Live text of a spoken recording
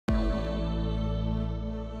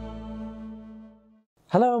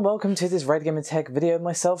Hello and welcome to this Red Gamer Tech video.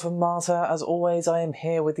 Myself and Marta, as always, I am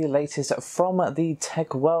here with the latest from the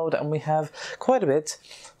tech world, and we have quite a bit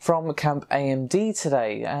from Camp AMD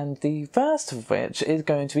today, and the first of which is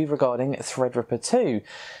going to be regarding Threadripper 2.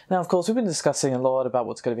 Now, of course, we've been discussing a lot about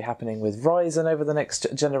what's going to be happening with Ryzen over the next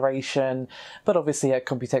generation, but obviously at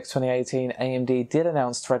Computex 2018, AMD did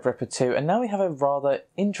announce Threadripper 2, and now we have a rather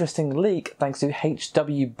interesting leak thanks to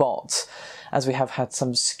HWBot, as we have had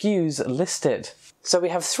some SKUs listed. So we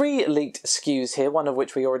have three leaked SKUs here, one of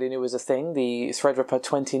which we already knew was a thing, the Threadripper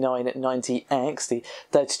 2920X, the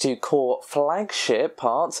 32-core flagship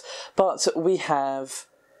part, but we have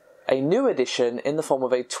a new addition in the form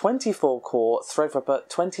of a 24-core Threadripper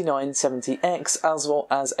 2970X, as well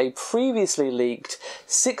as a previously leaked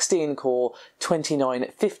 16-core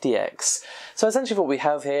 2950X. So essentially what we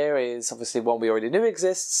have here is obviously one we already knew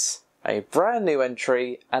exists, a brand new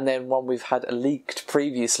entry, and then one we've had leaked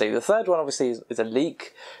previously. The third one obviously is a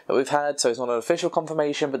leak that we've had, so it's not an official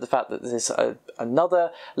confirmation, but the fact that there's another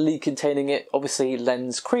leak containing it obviously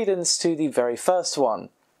lends credence to the very first one.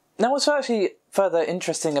 Now, what's actually further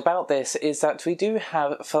interesting about this is that we do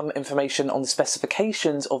have some information on the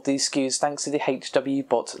specifications of these SKUs thanks to the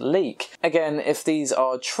HWBot leak. Again, if these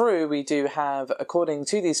are true, we do have, according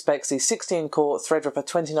to these specs, the 16-core Threadripper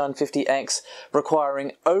 2950X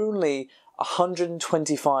requiring only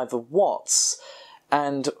 125 watts.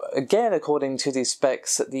 And again, according to these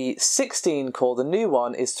specs, the 16-core, the new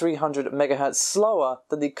one, is 300 MHz slower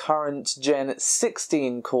than the current Gen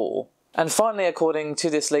 16-core. And finally, according to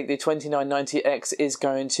this leak, the 2990X is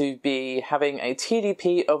going to be having a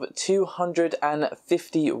TDP of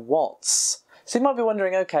 250 watts. So you might be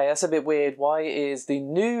wondering, okay, that's a bit weird. Why is the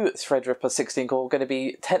new Threadripper 16-core going to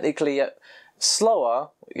be technically slower,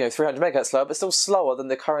 300 MHz slower, but still slower than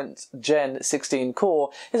the current Gen 16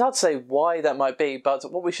 core? It's hard to say why that might be, but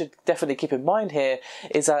what we should definitely keep in mind here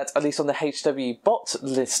is that, at least on the HWBot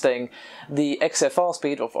listing, the XFR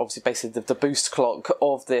speed, of obviously basically the boost clock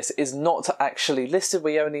of this, is not actually listed.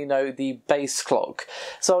 We only know the base clock.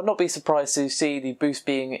 So I'll not be surprised to see the boost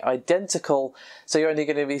being identical, so you're only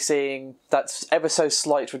going to be seeing that ever so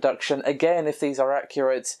slight reduction, again, if these are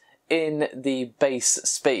accurate, in the base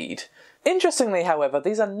speed. Interestingly, however,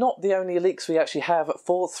 these are not the only leaks we actually have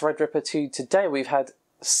for Threadripper 2 today. We've had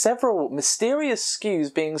several mysterious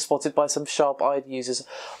SKUs being spotted by some sharp-eyed users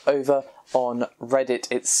over on Reddit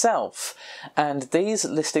itself, and these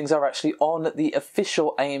listings are actually on the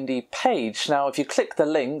official AMD page. Now, if you click the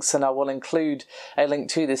links, and I will include a link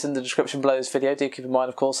to this in the description below this video, do keep in mind,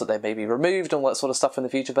 of course, that they may be removed and all that sort of stuff in the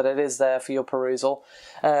future, but it is there for your perusal.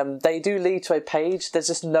 They do lead to a page, there's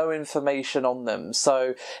just no information on them,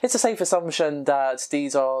 so it's a safe assumption that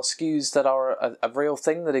these are SKUs that are a real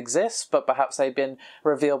thing that exists, but perhaps they've been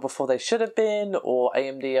revealed before they should have been, or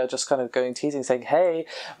AMD are just kind of going teasing, saying, hey,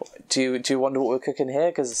 do you wonder what we're cooking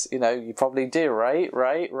here? Because, you probably do, right?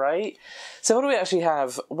 So what do we actually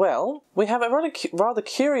have? Well, we have a rather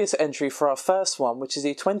curious entry for our first one, which is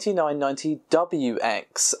the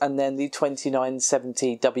 2990WX, and then the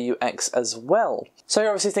 2970WX as well. So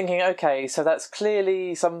you're obviously thinking, okay, so that's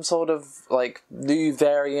clearly some sort of, new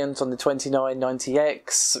variant on the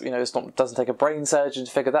 2990X, it doesn't take a brain surgeon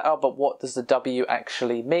to figure that out, but what does the W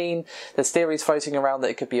actually mean? There's theories floating around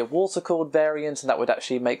that it could be a water-cooled variant, and that would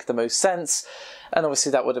actually make the most sense, and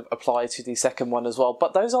obviously that would apply to the second one as well.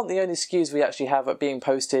 But those aren't the only SKUs we actually have being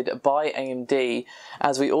posted by AMD,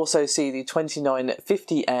 as we also see the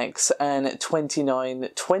 2950X and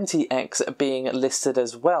 2920X being listed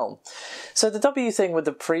as well. So the W thing with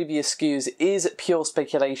the previous SKUs is pure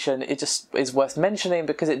speculation. It just is worth mentioning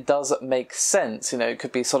because it does make sense. It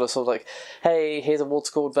could be sort of like, hey, here's a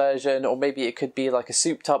water-cooled version, or maybe it could be like a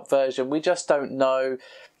souped-up version. We just don't know.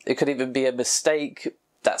 It could even be a mistake.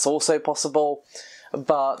 That's also possible.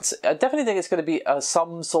 But I definitely think it's going to be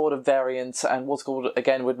some sort of variant, and water-cooled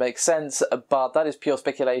again would make sense, but that is pure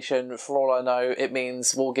speculation. For all I know, it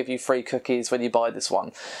means we'll give you free cookies when you buy this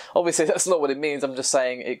one. Obviously, that's not what it means. I'm just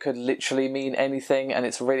saying it could literally mean anything, and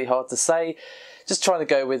it's really hard to say. Just trying to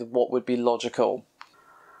go with what would be logical.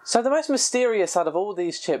 So the most mysterious out of all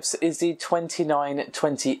these chips is the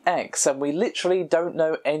 2920X, and we literally don't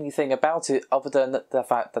know anything about it other than the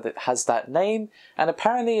fact that it has that name, and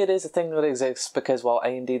apparently it is a thing that exists because, well,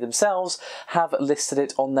 AMD themselves have listed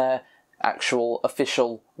it on their actual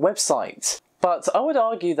official website. But I would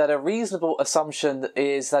argue that a reasonable assumption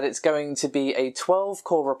is that it's going to be a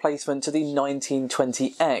 12-core replacement to the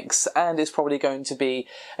 1920X, and it's probably going to be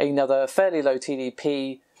another fairly low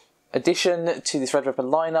TDP addition to the Threadripper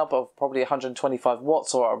lineup of probably 125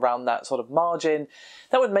 watts or around that sort of margin.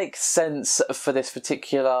 That would make sense for this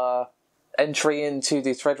particular entry into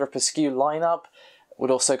the Threadripper SKU lineup.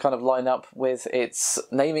 would also kind of line up with its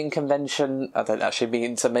naming convention. I don't actually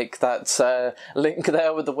mean to make that link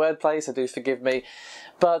there with the wordplay, so do forgive me.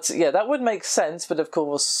 But yeah, that would make sense, but of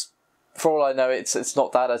course, for all I know, it's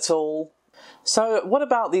not that at all. So what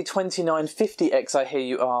about the 2950X, I hear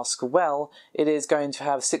you ask? Well, it is going to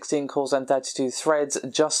have 16 cores and 32 threads,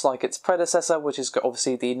 just like its predecessor, which is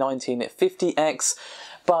obviously the 1950X,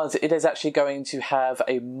 but it is actually going to have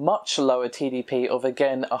a much lower TDP of,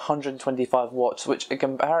 again, 125 watts, which in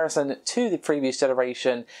comparison to the previous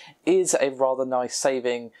generation is a rather nice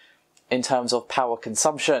saving in terms of power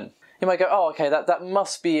consumption. You might go, oh, okay, that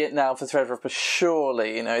must be it now for Threadripper,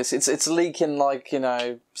 surely. You know, it's leaking like, you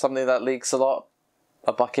know, something that leaks a lot,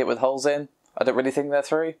 a bucket with holes in. I don't really think they're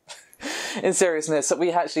through. In seriousness,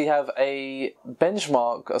 we actually have a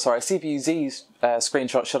benchmark, sorry, a CPUZ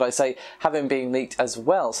screenshot, should I say, having been leaked as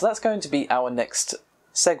well. So that's going to be our next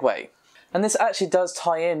segue. And this actually does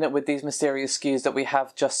tie in with these mysterious SKUs that we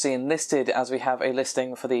have just seen listed, as we have a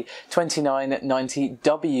listing for the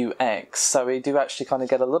 2920WX. So we do actually kind of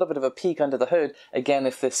get a little bit of a peek under the hood, again,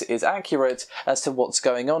 if this is accurate, as to what's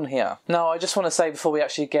going on here. Now, I just want to say, before we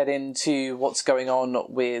actually get into what's going on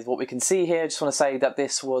with what we can see here, I just want to say that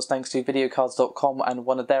this was thanks to videocards.com and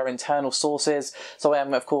one of their internal sources. So I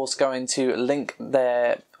am, of course, going to link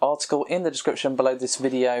their article in the description below this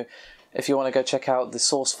video. If you want to go check out the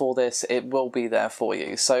source for this, it will be there for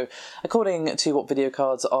you. So, according to what video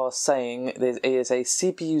cards are saying, there is a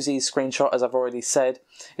CPUZ screenshot, as I've already said.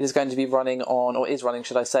 It is going to be running on, or is running,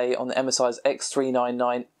 should I say, on the MSI's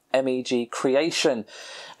X399 MEG Creation.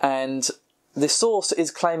 And the source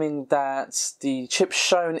is claiming that the chip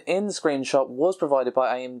shown in the screenshot was provided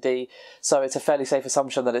by AMD, so it's a fairly safe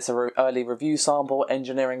assumption that it's an early review sample,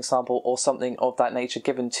 engineering sample, or something of that nature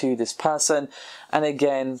given to this person. And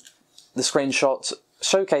again, the screenshot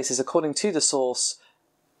showcases, according to the source,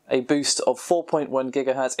 a boost of 4.1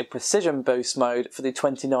 GHz in precision boost mode for the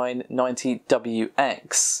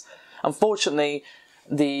 2990WX. Unfortunately,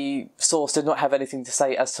 the source did not have anything to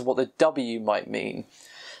say as to what the W might mean.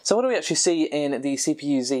 So what do we actually see in the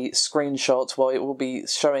CPUZ screenshot? Well, it will be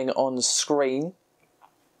showing on screen.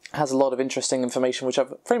 It has a lot of interesting information, which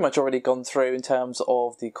I've pretty much already gone through in terms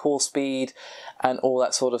of the core speed and all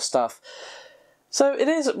that sort of stuff. So it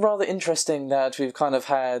is rather interesting that we've kind of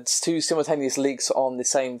had two simultaneous leaks on the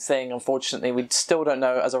same thing. Unfortunately, we still don't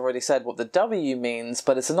know, as I've already said, what the W means,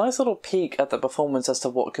 but it's a nice little peek at the performance as to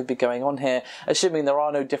what could be going on here, assuming there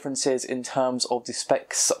are no differences in terms of the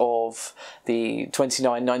specs of the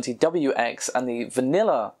 2990WX and the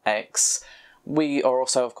Vanilla X. We are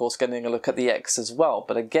also, of course, getting a look at the X as well,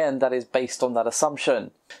 but again, that is based on that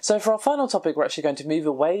assumption. So for our final topic, we're actually going to move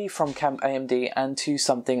away from Camp AMD and to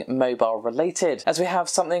something mobile related, as we have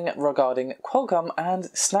something regarding Qualcomm and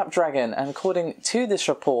Snapdragon. And according to this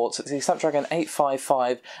report, the Snapdragon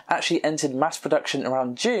 855 actually entered mass production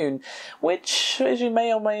around June, which, as you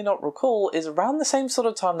may or may not recall, is around the same sort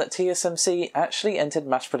of time that TSMC actually entered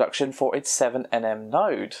mass production for its 7nm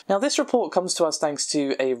node. Now, this report comes to us thanks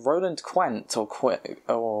to a Roland Quant, or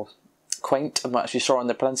Quaint, I'm not actually sure on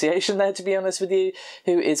the pronunciation there, to be honest with you,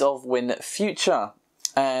 who is of Win Future.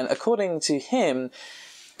 And according to him,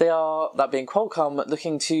 they are, that being Qualcomm,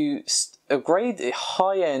 looking to upgrade the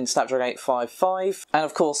high-end Snapdragon 855. And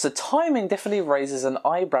of course, the timing definitely raises an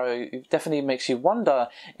eyebrow. It definitely makes you wonder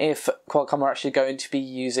if Qualcomm are actually going to be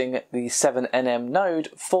using the 7nm node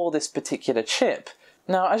for this particular chip.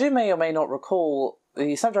 Now, as you may or may not recall,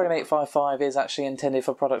 the Snapdragon 855 is actually intended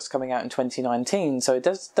for products coming out in 2019, so it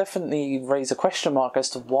does definitely raise a question mark as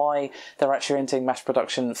to why they're actually entering mass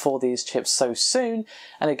production for these chips so soon.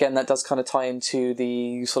 And again, that does kind of tie into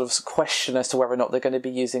the sort of question as to whether or not they're going to be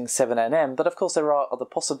using 7nm, but of course there are other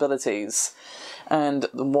possibilities. And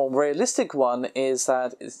the more realistic one is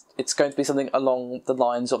that it's going to be something along the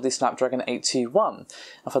lines of the Snapdragon 821.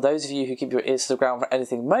 And for those of you who keep your ears to the ground for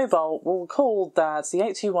anything mobile, will recall that the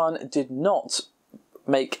 821 did not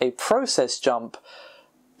make a process jump,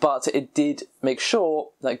 but it did make sure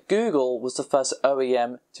that Google was the first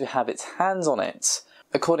OEM to have its hands on it.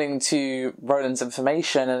 According to Roland's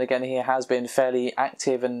information, and again he has been fairly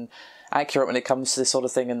active and accurate when it comes to this sort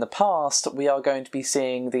of thing in the past, we are going to be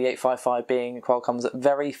seeing the 855 being Qualcomm's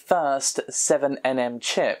very first 7nm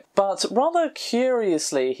chip. But rather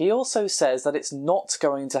curiously, he also says that it's not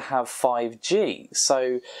going to have 5G.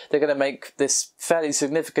 So they're going to make this fairly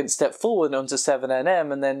significant step forward onto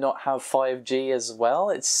 7nm and then not have 5G as well.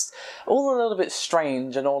 It's all a little bit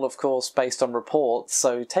strange and all, of course, based on reports.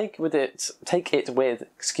 So take it with,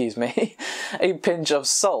 excuse me, a pinch of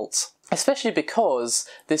salt. Especially because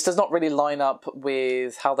this does not really line up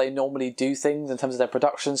with how they normally do things in terms of their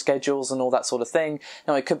production schedules and all that sort of thing.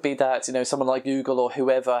 Now, it could be that, someone like Google or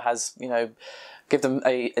whoever has, give them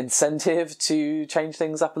a incentive to change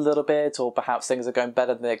things up a little bit, or perhaps things are going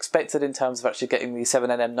better than they expected in terms of actually getting the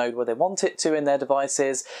 7nm node where they want it to in their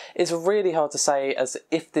devices. It's really hard to say as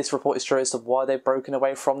if this report is true as to why they've broken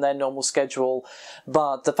away from their normal schedule,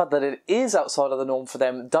 but the fact that it is outside of the norm for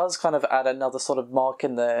them does kind of add another sort of mark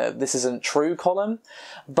in the "this isn't true" column.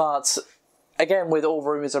 But again, with all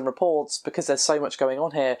rumours and reports, because there's so much going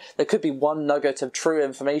on here, there could be one nugget of true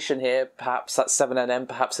information here. Perhaps that's 7nm,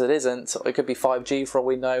 perhaps it isn't. Or it could be 5G for all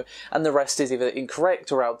we know, and the rest is either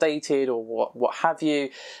incorrect or outdated or what have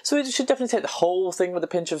you. So we should definitely take the whole thing with a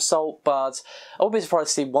pinch of salt, but I would be surprised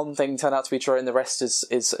to see one thing turn out to be true and the rest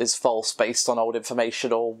is false based on old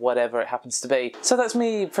information or whatever it happens to be. So that's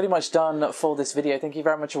me pretty much done for this video. Thank you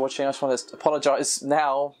very much for watching. I just want to apologise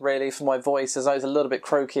now, really, for my voice, as I was a little bit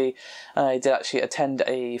croaky. I did actually attend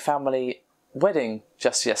a family wedding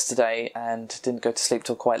just yesterday and didn't go to sleep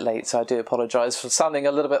till quite late, so I do apologise for sounding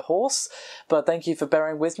a little bit hoarse, but thank you for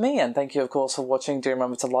bearing with me, and thank you of course for watching. Do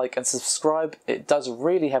remember to like and subscribe. It does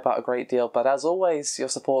really help out a great deal, but as always, your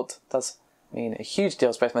support does mean a huge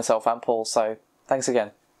deal to both myself and Paul, so thanks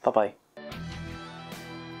again. Bye bye.